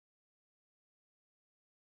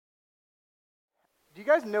you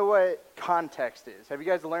guys know what context is? Have you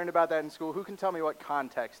guys learned about that in school? Who can tell me what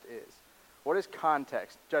context is? What is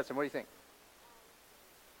context? Justin, what do you think?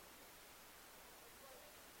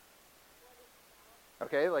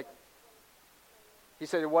 Okay, like, he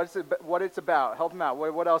said what it's about. Help him out.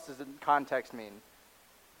 What else does context mean?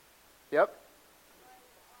 Yep.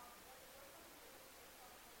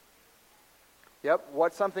 Yep,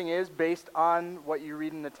 what something is based on what you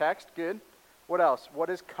read in the text. Good. What else? What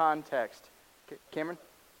is context? Cameron,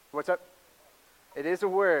 what's up? It is a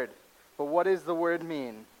word, but what does the word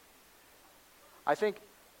mean? I think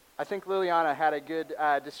Liliana had a good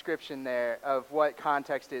description there of what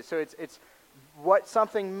context is. So it's what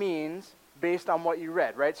something means based on what you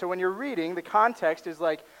read, right? So when you're reading, the context is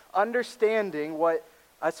like understanding what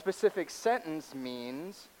a specific sentence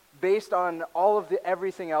means based on all of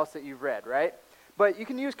everything else that you've read, right? But you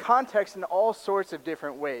can use context in all sorts of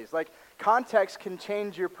different ways. Like, context can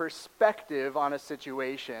change your perspective on a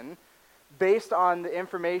situation based on the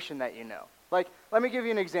information that you know. Like, let me give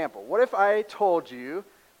you an example. What if I told you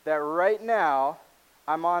that right now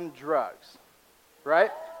I'm on drugs,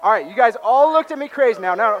 right? All right, you guys all looked at me crazy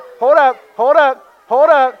now. Now, hold up.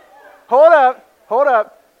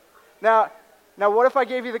 Now, what if I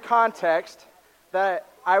gave you the context that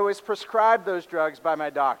I was prescribed those drugs by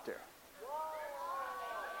my doctor?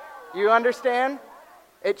 You understand?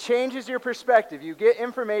 It changes your perspective. You get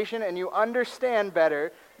information and you understand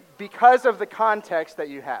better because of the context that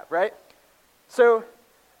you have, right? So,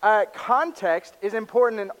 context is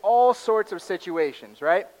important in all sorts of situations,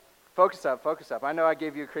 right? Focus up. I know I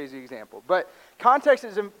gave you a crazy example, but context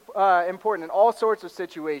is important in all sorts of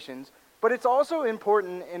situations, but it's also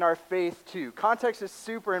important in our faith too. Context is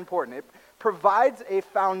super important. It provides a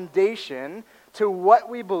foundation to what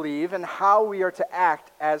we believe and how we are to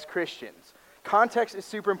act as Christians. Context is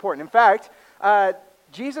super important. In fact,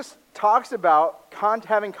 Jesus talks about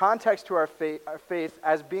having context to our faith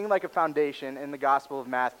as being like a foundation in the Gospel of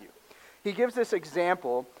Matthew. He gives this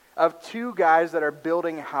example of two guys that are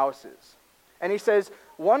building houses. And he says,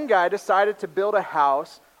 one guy decided to build a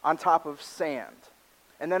house on top of sand.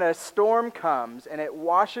 And then a storm comes and it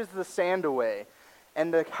washes the sand away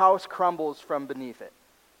and the house crumbles from beneath it.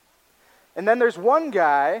 And then there's one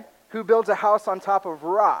guy who builds a house on top of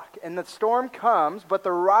rock. And the storm comes, but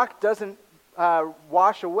the rock doesn't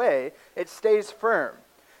wash away. It stays firm.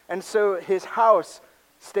 And so his house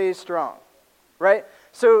stays strong, right?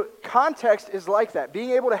 So context is like that.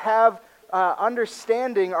 Being able to have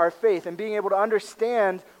understanding our faith and being able to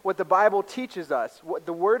understand what the Bible teaches us, what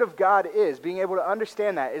the Word of God is, being able to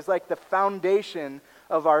understand that is like the foundation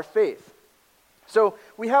of our faith. So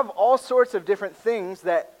we have all sorts of different things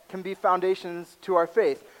that can be foundations to our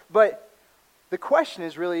faith. But the question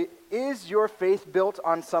is really, is your faith built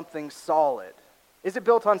on something solid? Is it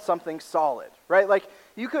built on something solid, right? Like,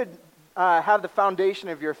 you could have the foundation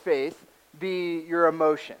of your faith be your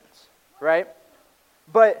emotions, right?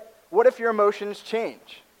 But what if your emotions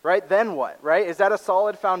change, right? Then what, right? Is that a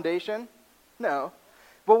solid foundation? No.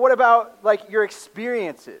 But what about, like, your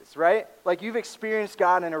experiences, right? Like, you've experienced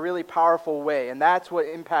God in a really powerful way, and that's what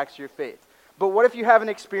impacts your faith. But what if you have an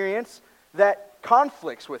experience that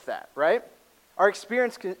conflicts with that, right? Our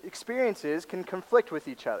experiences can conflict with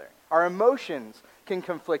each other. Our emotions can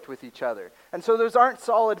conflict with each other. And so those aren't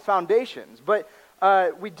solid foundations. But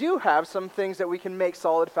we do have some things that we can make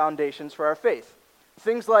solid foundations for our faith.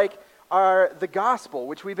 Things like the gospel,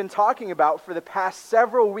 which we've been talking about for the past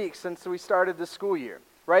several weeks since we started the school year,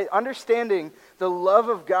 right? Understanding the love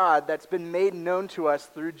of God that's been made known to us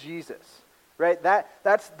through Jesus, right?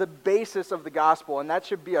 That's the basis of the gospel, and that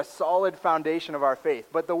should be a solid foundation of our faith.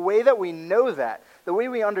 But the way that we know that, the way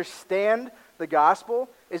we understand the gospel,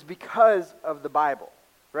 is because of the Bible,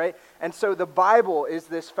 right? And so the Bible is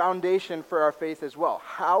this foundation for our faith as well.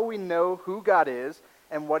 How we know who God is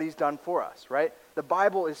and what He's done for us, right? The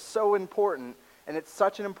Bible is so important, and it's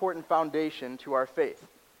such an important foundation to our faith.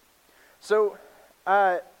 So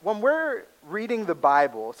when we're reading the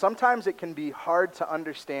Bible, sometimes it can be hard to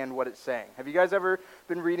understand what it's saying. Have you guys ever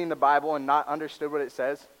been reading the Bible and not understood what it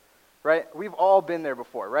says? Right? We've all been there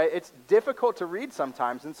before, right? It's difficult to read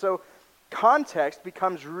sometimes, and so context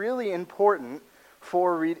becomes really important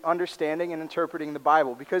for understanding and interpreting the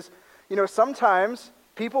Bible, because, sometimes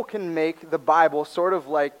people can make the Bible sort of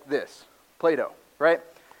like this, Play-Doh, right?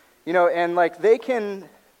 And like they can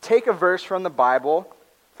take a verse from the Bible,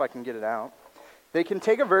 if I can get it out. They can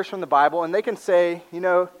take a verse from the Bible and they can say,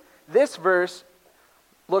 this verse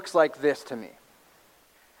looks like this to me.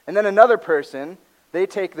 And then another person, they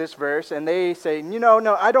take this verse and they say,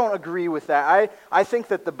 no, I don't agree with that. I think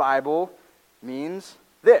that the Bible means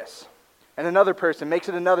this. and another person makes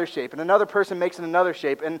it another shape, and another person makes it another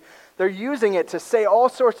shape, and they're using it to say all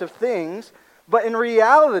sorts of things, but in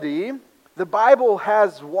reality, the Bible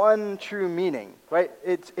has one true meaning, right?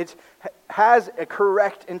 It has a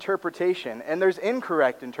correct interpretation, and there's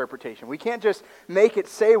incorrect interpretation. We can't just make it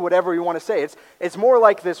say whatever we want to say. It's more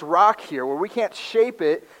like this rock here, where we can't shape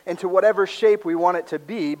it into whatever shape we want it to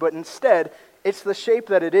be, but instead, it's the shape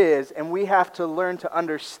that it is, and we have to learn to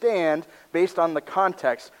understand based on the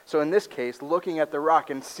context. So in this case, looking at the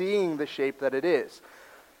rock and seeing the shape that it is.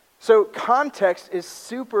 So context is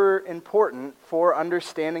super important for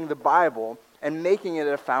understanding the Bible and making it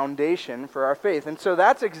a foundation for our faith. And so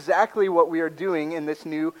that's exactly what we are doing in this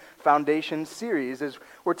new foundation series, is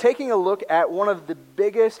we're taking a look at one of the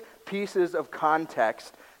biggest pieces of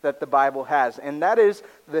context that the Bible has, and that is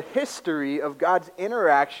the history of God's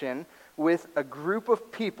interaction with a group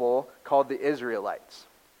of people called the Israelites.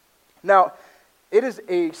 Now, it is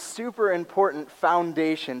a super important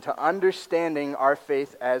foundation to understanding our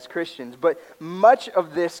faith as Christians, but much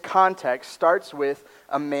of this context starts with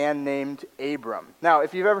a man named Abram. Now,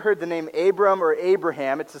 if you've ever heard the name Abram or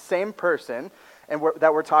Abraham, it's the same person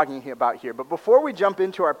that we're talking about here. But before we jump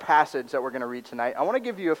into our passage that we're going to read tonight, I want to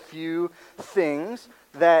give you a few things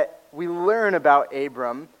that we learn about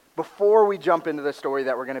Abram before we jump into the story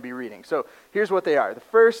that we're going to be reading. So here's what they are. The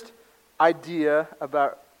first idea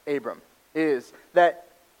about Abram is that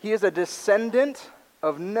he is a descendant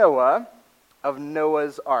of Noah, of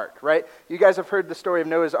Noah's Ark, right? You guys have heard the story of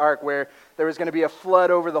Noah's Ark, where there was going to be a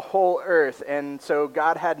flood over the whole earth, and so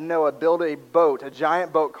God had Noah build a boat, a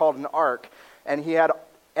giant boat called an ark, and he had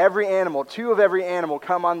every animal, 2 of every animal,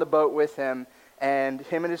 come on the boat with him, and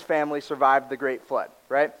him and his family survived the great flood,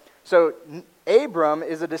 right? So Abram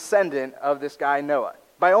is a descendant of this guy Noah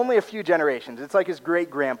by only a few generations. It's like his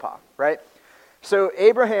great-grandpa, right? So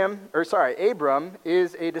Abram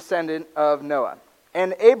is a descendant of Noah.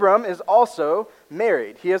 And Abram is also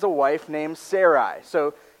married. He has a wife named Sarai.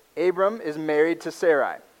 So Abram is married to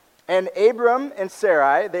Sarai. And Abram and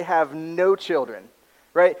Sarai, they have no children,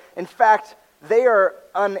 right? In fact, they are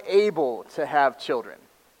unable to have children,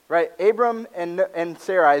 right? Abram and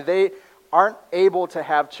Sarai, they aren't able to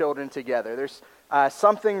have children together. There's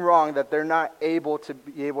something wrong that they're not able to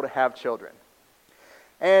have children.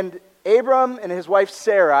 And Abram and his wife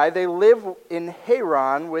Sarai, they live in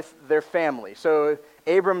Haran with their family. So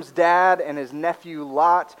Abram's dad and his nephew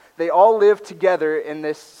Lot, they all live together in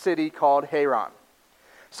this city called Haran.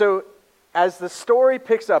 So as the story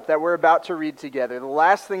picks up that we're about to read together, the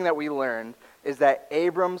last thing that we learned is that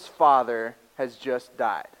Abram's father has just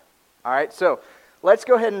died. All right, so let's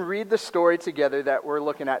go ahead and read the story together that we're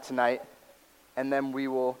looking at tonight, and then we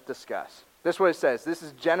will discuss. This is what it says. This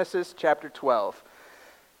is Genesis chapter 12.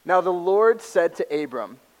 Now the Lord said to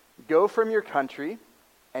Abram, "Go from your country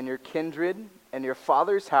and your kindred and your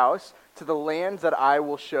father's house to the land that I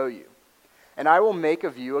will show you. And I will make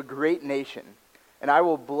of you a great nation, and I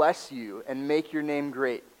will bless you and make your name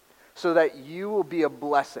great, so that you will be a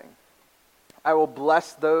blessing. I will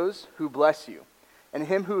bless those who bless you, and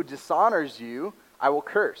him who dishonors you I will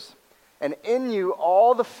curse. And in you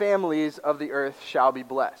all the families of the earth shall be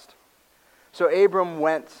blessed." So Abram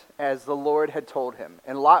went as the Lord had told him,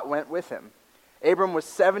 and Lot went with him. Abram was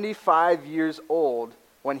 75 years old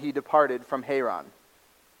when he departed from Haran.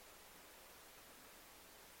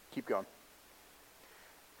 Keep going.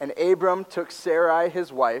 And Abram took Sarai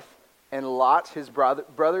his wife, and Lot his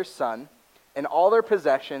brother's son, and all their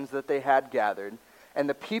possessions that they had gathered, and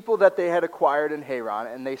the people that they had acquired in Haran,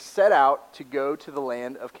 and they set out to go to the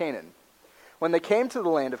land of Canaan. When they came to the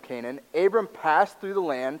land of Canaan, Abram passed through the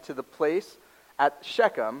land to the place at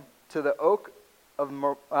Shechem, to the oak of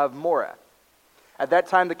Moreh. At that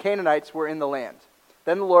time the Canaanites were in the land.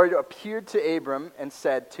 Then the Lord appeared to Abram and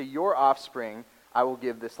said, "To your offspring I will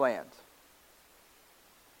give this land."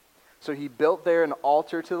 So he built there an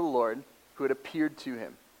altar to the Lord who had appeared to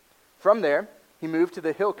him. From there he moved to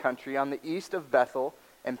the hill country on the east of Bethel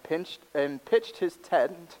and pitched his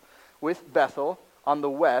tent with Bethel on the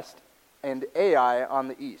west and Ai on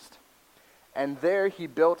the east. And there he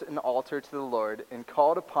built an altar to the Lord and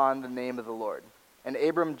called upon the name of the Lord. And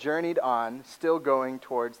Abram journeyed on, still going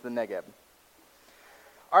towards the Negeb.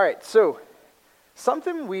 All right, so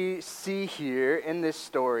something we see here in this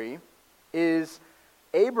story is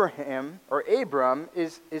Abram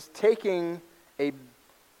is taking a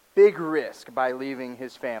big risk by leaving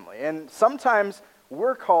his family. And sometimes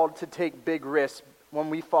we're called to take big risks when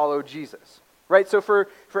we follow Jesus. Right, so for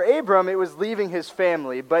Abram, it was leaving his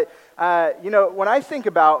family. But, when I think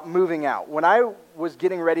about moving out, when I was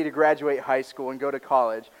getting ready to graduate high school and go to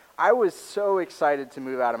college, I was so excited to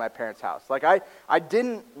move out of my parents' house. Like, I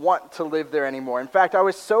didn't want to live there anymore. In fact, I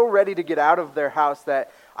was so ready to get out of their house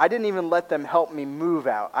that I didn't even let them help me move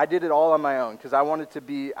out. I did it all on my own because I wanted to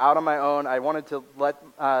be out on my own. I wanted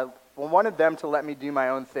them to let me do my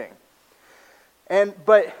own thing.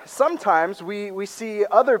 But sometimes we see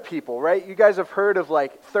other people, right? You guys have heard of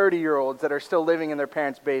like 30-year-olds that are still living in their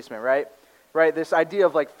parents' basement, right? Right? This idea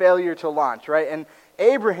of like failure to launch, right? And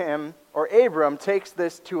Abram takes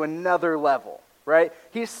this to another level, right?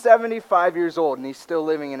 He's 75 years old and he's still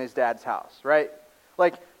living in his dad's house, right?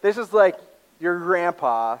 Like, this is like your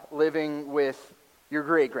grandpa living with your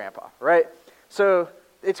great-grandpa, right? So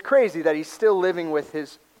it's crazy that he's still living with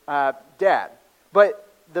his dad. But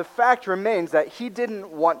the fact remains that he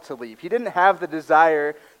didn't want to leave. He didn't have the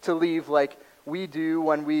desire to leave like we do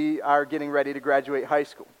when we are getting ready to graduate high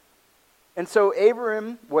school. And so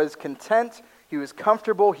Abram was content. He was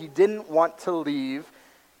comfortable. He didn't want to leave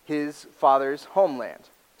his father's homeland.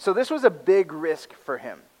 So this was a big risk for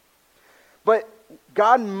him. But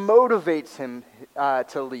God motivates him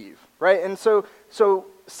to leave, right? And so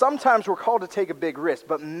sometimes we're called to take a big risk,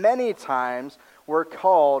 but many times we're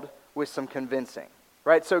called with some convincing,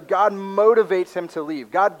 right? So God motivates him to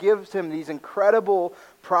leave. God gives him these incredible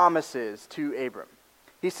promises to Abram.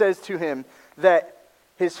 He says to him that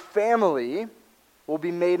his family will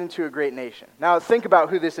be made into a great nation. Now think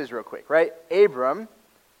about who this is real quick, right? Abram,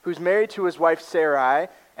 who's married to his wife Sarai,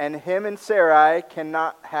 and him and Sarai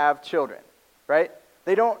cannot have children, right?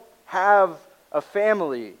 They don't have a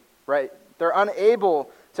family, right? They're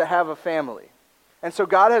unable to have a family. And so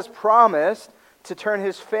God has promised to turn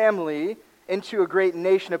his family into a great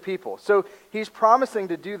nation of people. So he's promising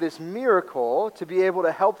to do this miracle to be able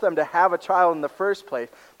to help them to have a child in the first place.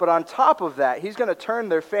 But on top of that, he's going to turn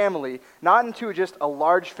their family not into just a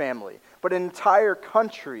large family, but an entire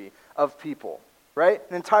country of people, right?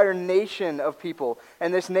 An entire nation of people.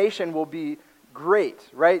 And this nation will be great,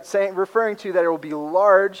 right? Referring to that it will be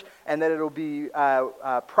large and that it will be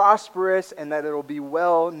prosperous and that it will be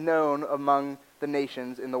well known among the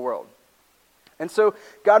nations in the world. And so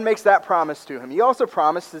God makes that promise to him. He also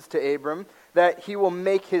promises to Abram that he will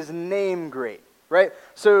make his name great, right?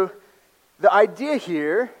 So the idea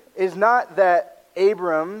here is not that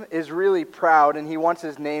Abram is really proud and he wants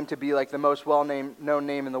his name to be like the most well-known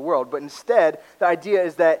name in the world, but instead the idea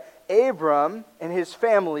is that Abram and his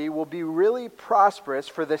family will be really prosperous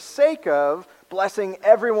for the sake of blessing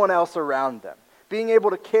everyone else around them, being able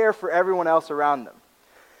to care for everyone else around them.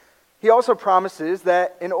 He also promises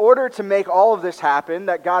that in order to make all of this happen,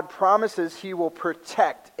 that God promises he will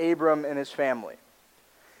protect Abram and his family.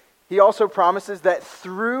 He also promises that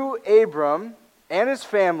through Abram and his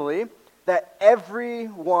family, that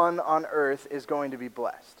everyone on earth is going to be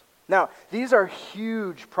blessed. Now, these are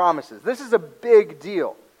huge promises. This is a big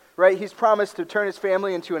deal, right? He's promised to turn his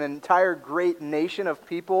family into an entire great nation of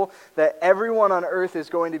people that everyone on earth is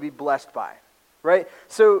going to be blessed by, right?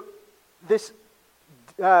 So this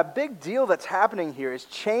big deal that's happening here is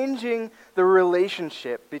changing the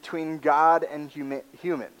relationship between God and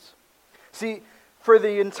humans. See, for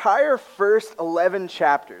the entire first 11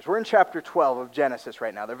 chapters, we're in chapter 12 of Genesis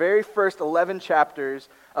right now, the very first 11 chapters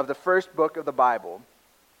of the first book of the Bible,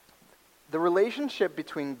 the relationship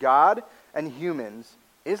between God and humans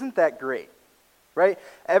isn't that great, right?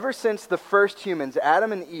 Ever since the first humans,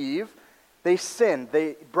 Adam and Eve, they sinned.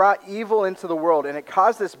 They brought evil into the world, and it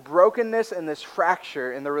caused this brokenness and this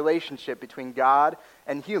fracture in the relationship between God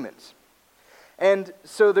and humans. And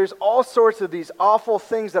so there's all sorts of these awful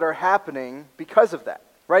things that are happening because of that,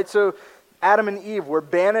 right? So Adam and Eve were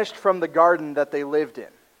banished from the garden that they lived in.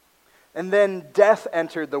 And then death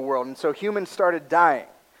entered the world, and so humans started dying.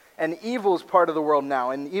 And evil is part of the world now,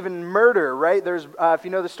 and even murder, right? There's, if you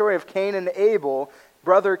know the story of Cain and Abel,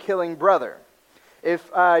 brother killing brother.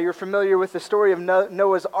 If you're familiar with the story of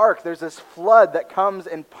Noah's Ark, there's this flood that comes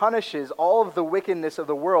and punishes all of the wickedness of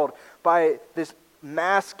the world by this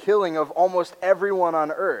mass killing of almost everyone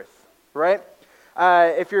on earth, right?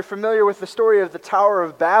 If you're familiar with the story of the Tower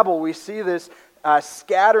of Babel, we see this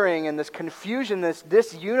scattering and this confusion, this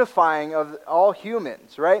disunifying of all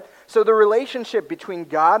humans, right? So the relationship between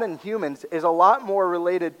God and humans is a lot more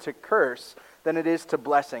related to curse than it is to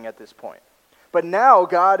blessing at this point. But now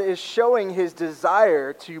God is showing his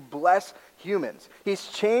desire to bless humans. He's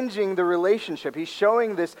changing the relationship. He's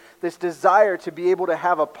showing this desire to be able to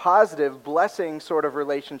have a positive, blessing sort of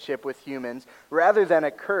relationship with humans rather than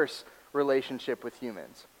a curse relationship with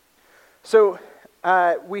humans. So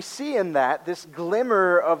we see in that this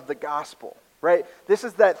glimmer of the gospel, right? This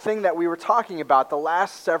is that thing that we were talking about the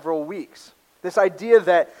last several weeks. This idea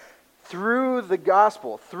that through the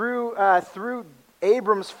gospel, through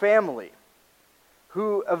Abram's family,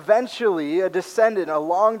 who eventually, a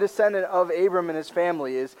long descendant of Abram and his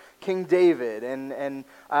family is King David. And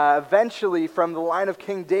eventually from the line of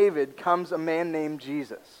King David comes a man named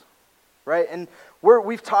Jesus, right? And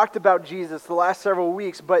we've talked about Jesus the last several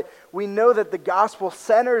weeks, but we know that the gospel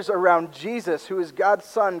centers around Jesus, who is God's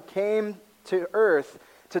Son, came to earth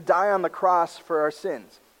to die on the cross for our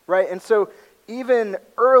sins, right? And so even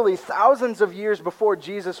early, thousands of years before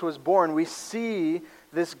Jesus was born, we see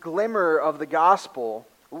this glimmer of the gospel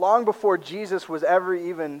long before Jesus was ever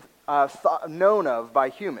even known of by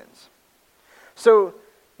humans. So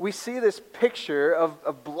we see this picture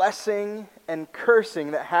of blessing and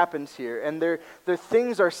cursing that happens here, and their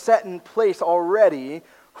things are set in place already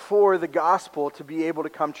for the gospel to be able to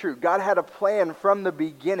come true. God had a plan from the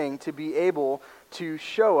beginning to be able to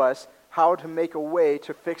show us how to make a way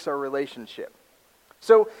to fix our relationship.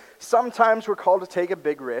 So sometimes we're called to take a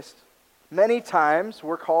big risk. Many times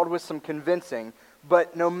we're called with some convincing,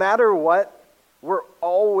 but no matter what, we're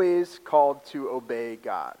always called to obey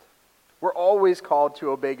God. We're always called to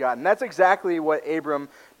obey God. And that's exactly what Abram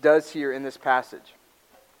does here in this passage.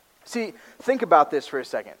 See, think about this for a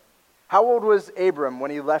second. How old was Abram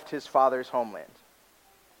when he left his father's homeland?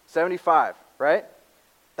 75, right?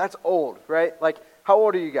 That's old, right? Like, how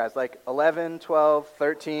old are you guys? Like 11, 12,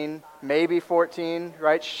 13, maybe 14,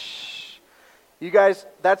 right? Shh. You guys,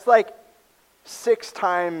 that's like 6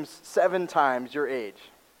 times, 7 times your age,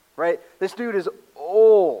 right? This dude is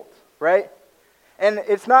old, right? And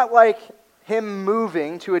it's not like him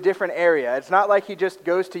moving to a different area. It's not like he just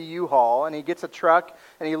goes to U-Haul and he gets a truck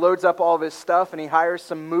and he loads up all of his stuff and he hires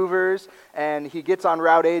some movers and he gets on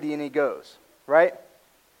Route 80 and he goes, right?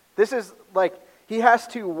 This is like, he has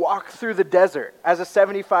to walk through the desert as a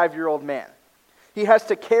 75-year-old man. He has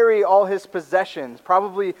to carry all his possessions,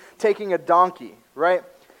 probably taking a donkey, right?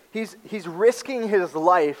 He's risking his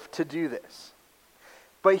life to do this.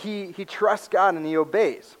 But he trusts God and he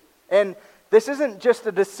obeys. And this isn't just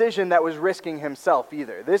a decision that was risking himself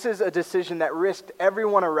either. This is a decision that risked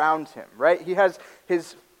everyone around him, right? He has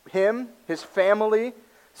his family,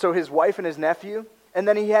 so his wife and his nephew, and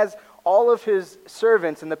then he has all of his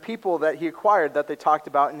servants and the people that he acquired that they talked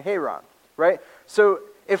about in Haran, right? So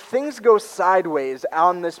if things go sideways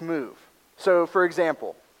on this move, so for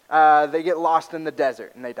example, they get lost in the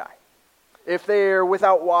desert and they die. If they're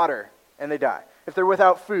without water and they die. If they're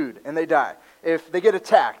without food and they die. If they get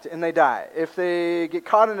attacked and they die. If they get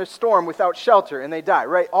caught in a storm without shelter and they die,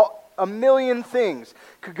 right? A million things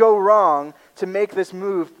could go wrong to make this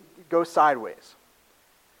move go sideways.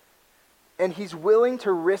 And he's willing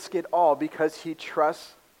to risk it all because he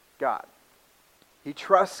trusts God. He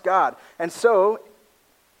trusts God. And so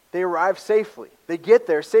they arrive safely. They get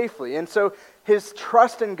there safely. And so his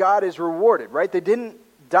trust in God is rewarded, right? They didn't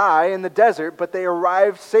die in the desert, but they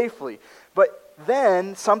arrived safely. But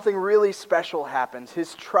then something really special happens.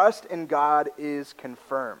 His trust in God is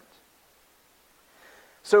confirmed.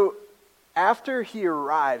 So after he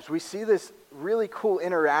arrives, we see this really cool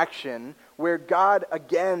interaction where God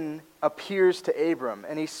again appears to Abram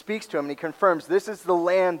and he speaks to him and he confirms, this is the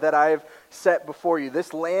land that I've set before you.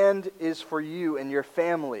 This land is for you and your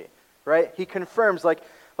family, right? He confirms, like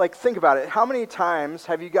think about it. How many times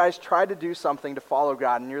have you guys tried to do something to follow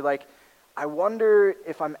God and you're like, I wonder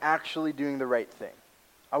if I'm actually doing the right thing.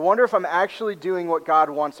 I wonder if I'm actually doing what God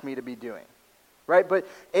wants me to be doing, right? But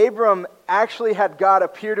Abram actually had God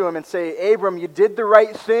appear to him and say, Abram, you did the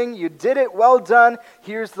right thing. You did it. Well done.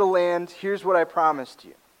 Here's the land. Here's what I promised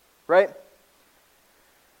you, right?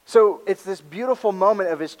 So it's this beautiful moment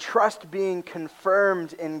of his trust being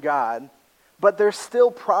confirmed in God, but there's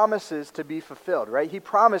still promises to be fulfilled, right? He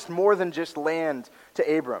promised more than just land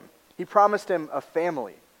to Abram. He promised him a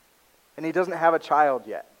family. And he doesn't have a child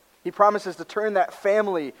yet. He promises to turn that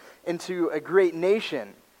family into a great nation,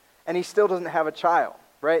 and he still doesn't have a child,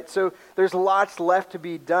 right? So there's lots left to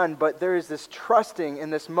be done, but there is this trusting in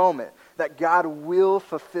this moment that God will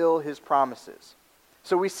fulfill his promises.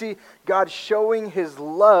 So we see God showing his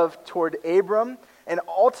love toward Abram and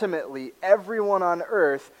ultimately everyone on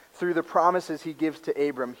earth through the promises he gives to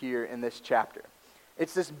Abram here in this chapter.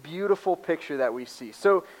 It's this beautiful picture that we see.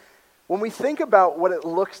 So when we think about what it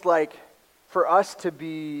looks like for us to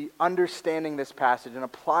be understanding this passage and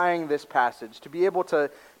applying this passage, to be able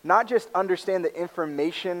to not just understand the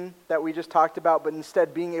information that we just talked about, but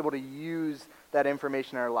instead being able to use that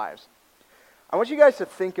information in our lives, I want you guys to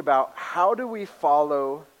think about, how do we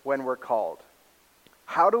follow when we're called?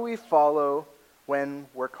 How do we follow when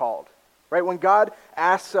we're called? Right? When God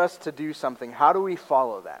asks us to do something, how do we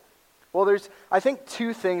follow that? Well, there's, I think,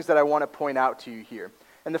 2 things that I want to point out to you here.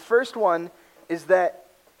 And the first one is that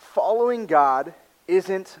following God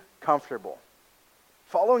isn't comfortable.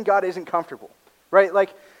 Following God isn't comfortable, right?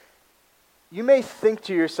 Like, you may think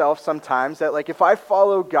to yourself sometimes that, like, if I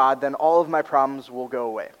follow God, then all of my problems will go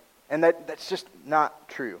away. And that's just not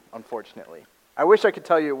true, unfortunately. I wish I could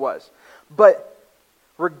tell you it was. But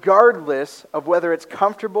regardless of whether it's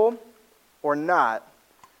comfortable or not,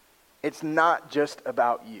 it's not just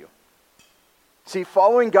about you. See,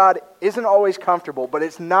 following God isn't always comfortable, but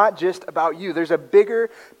it's not just about you. There's a bigger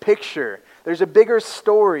picture. There's a bigger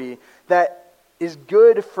story that is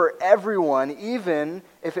good for everyone, even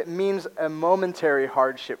if it means a momentary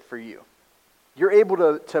hardship for you. You're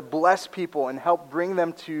able to bless people and help bring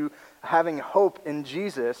them to having hope in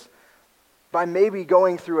Jesus by maybe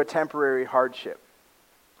going through a temporary hardship.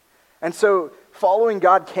 And so following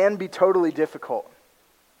God can be totally difficult,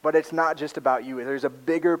 but it's not just about you. There's a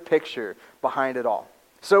bigger picture behind it all.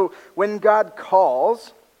 So when God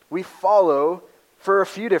calls, we follow for a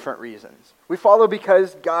few different reasons. We follow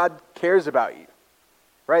because God cares about you,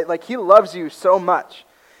 right? Like, he loves you so much.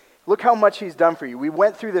 Look how much he's done for you. We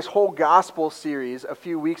went through this whole gospel series a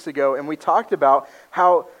few weeks ago, and we talked about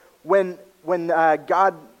how when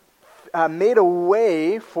God made a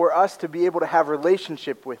way for us to be able to have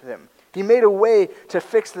relationship with him. He made a way to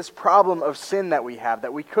fix this problem of sin that we have,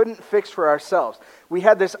 that we couldn't fix for ourselves. We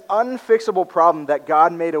had this unfixable problem that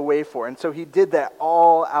God made a way for, and so he did that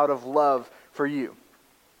all out of love for you.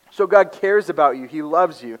 So God cares about you. He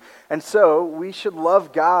loves you. And so we should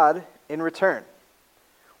love God in return.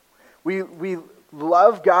 We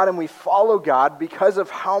love God and we follow God because of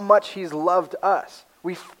how much he's loved us.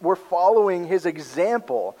 We're following his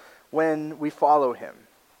example when we follow him.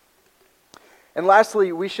 And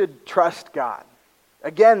lastly, we should trust God.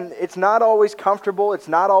 Again, it's not always comfortable. It's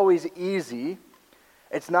not always easy.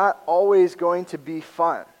 It's not always going to be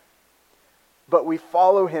fun. But we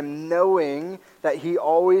follow him knowing that he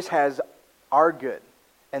always has our good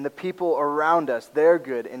and the people around us, their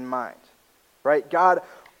good in mind. Right? God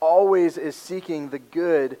always is seeking the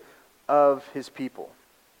good of his people.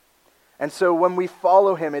 And so when we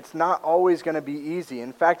follow him, it's not always going to be easy.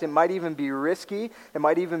 In fact, it might even be risky. It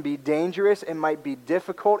might even be dangerous. It might be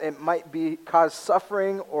difficult. It might cause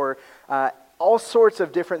suffering or all sorts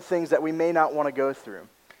of different things that we may not want to go through.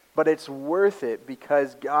 But it's worth it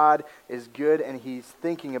because God is good and he's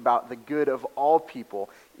thinking about the good of all people,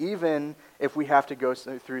 even if we have to go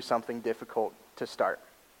through something difficult to start.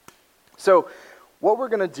 So what we're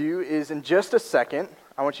going to do is, in just a second,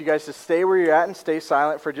 I want you guys to stay where you're at and stay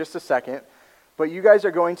silent for just a second. But you guys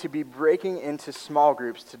are going to be breaking into small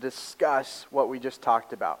groups to discuss what we just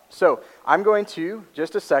talked about. So I'm going to,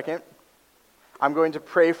 just a second, I'm going to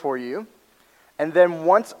pray for you. And then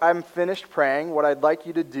once I'm finished praying, what I'd like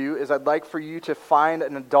you to do is I'd like for you to find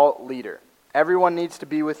an adult leader. Everyone needs to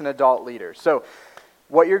be with an adult leader. So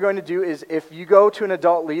what you're going to do is, if you go to an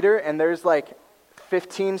adult leader and there's like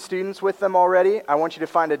 15 students with them already, I want you to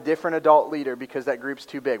find a different adult leader because that group's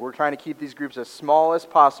too big. We're trying to keep these groups as small as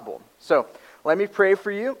possible. So let me pray for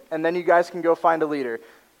you, and then you guys can go find a leader.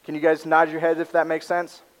 Can you guys nod your heads if that makes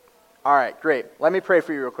sense? All right, great. Let me pray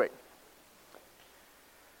for you real quick.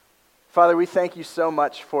 Father, we thank you so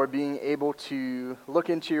much for being able to look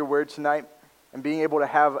into your word tonight and being able to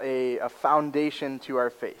have a foundation to our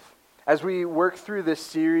faith. As we work through this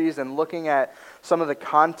series and looking at some of the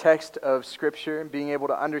context of Scripture and being able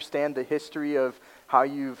to understand the history of how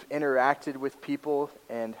you've interacted with people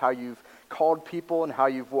and how you've called people and how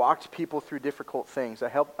you've walked people through difficult things,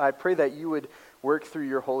 I pray that you would work through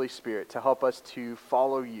your Holy Spirit to help us to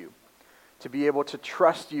follow you, to be able to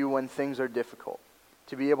trust you when things are difficult,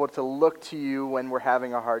 to be able to look to you when we're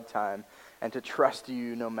having a hard time, and to trust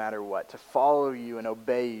you no matter what, to follow you and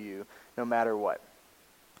obey you no matter what.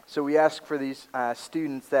 So we ask for these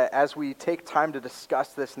students that as we take time to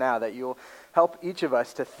discuss this now, that you'll help each of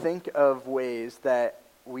us to think of ways that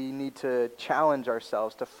we need to challenge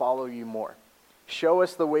ourselves to follow you more. Show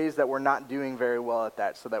us the ways that we're not doing very well at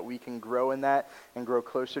that so that we can grow in that and grow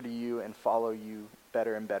closer to you and follow you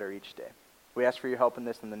better and better each day. We ask for your help in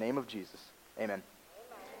this in the name of Jesus. Amen.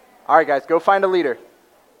 All right, guys, go find a leader.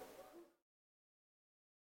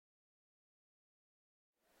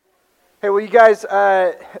 Hey, well, you guys,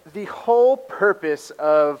 the whole purpose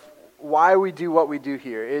of why we do what we do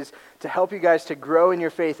here is to help you guys to grow in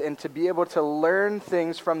your faith and to be able to learn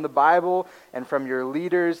things from the Bible and from your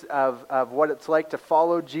leaders of what it's like to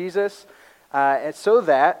follow Jesus, and so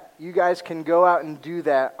that you guys can go out and do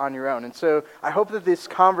that on your own. And so I hope that this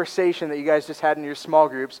conversation that you guys just had in your small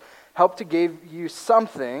groups helped to give you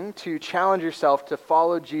something to challenge yourself to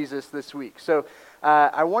follow Jesus this week. So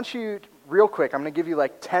I want you, real quick, I'm going to give you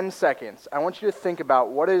like 10 seconds. I want you to think about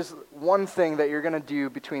what is one thing that you're going to do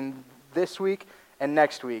between this week and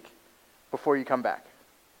next week before you come back?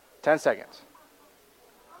 10 seconds.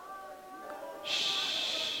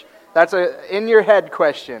 Shh. That's a in your head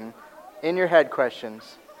question. In your head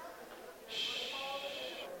questions. Shh.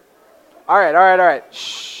 All right.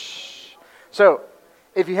 Shh. So,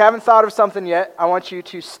 if you haven't thought of something yet, I want you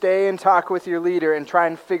to stay and talk with your leader and try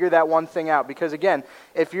and figure that one thing out. Because again,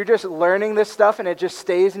 if you're just learning this stuff and it just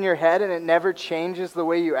stays in your head and it never changes the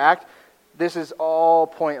way you act, this is all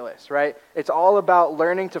pointless, right? It's all about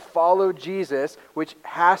learning to follow Jesus, which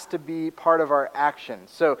has to be part of our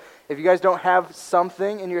actions. So if you guys don't have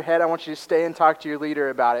something in your head, I want you to stay and talk to your leader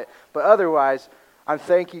about it. But otherwise, I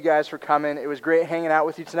thank you guys for coming. It was great hanging out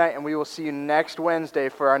with you tonight, and we will see you next Wednesday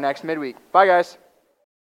for our next midweek. Bye, guys.